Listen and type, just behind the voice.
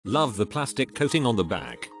Love the plastic coating on the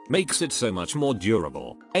back. Makes it so much more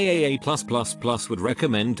durable. AAA+++ would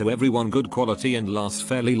recommend to everyone. Good quality and lasts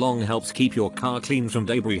fairly long. Helps keep your car clean from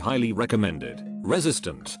debris. Highly recommended.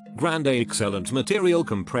 Resistant. Grande. Excellent material.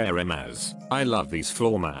 Compare mas. I love these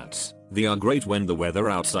floor mats. They are great when the weather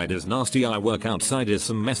outside is nasty. I work outside in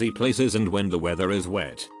some messy places, and when the weather is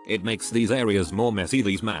wet, it makes these areas more messy.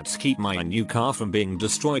 These mats keep my new car from being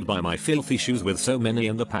destroyed by my filthy shoes with so many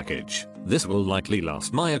in the package. This will likely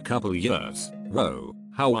last me a couple years. Whoa.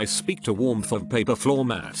 How I speak to warmth of paper floor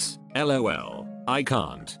mats. LOL. I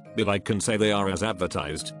can't, but I can say they are as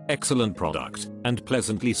advertised. Excellent product, and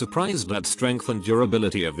pleasantly surprised at strength and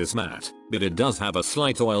durability of this mat, but it does have a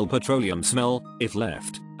slight oil petroleum smell. If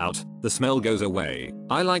left out, the smell goes away.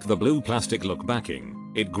 I like the blue plastic look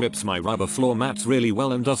backing. It grips my rubber floor mats really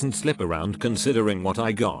well and doesn't slip around. Considering what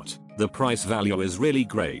I got, the price value is really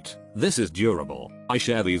great. This is durable. I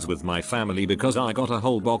share these with my family because I got a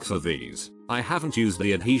whole box of these. I haven't used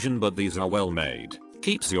the adhesion, but these are well made.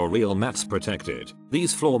 Keeps your real mats protected.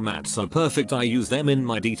 These floor mats are perfect. I use them in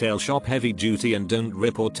my detail shop, heavy duty, and don't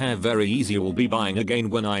rip or tear. Very easy. Will be buying again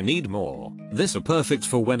when I need more. This are perfect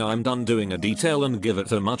for when I'm done doing a detail and give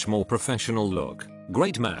it a much more professional look.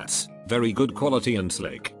 Great mats. Very good quality and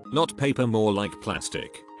slick. Not paper, more like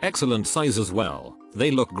plastic. Excellent size as well. They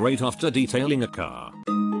look great after detailing a car.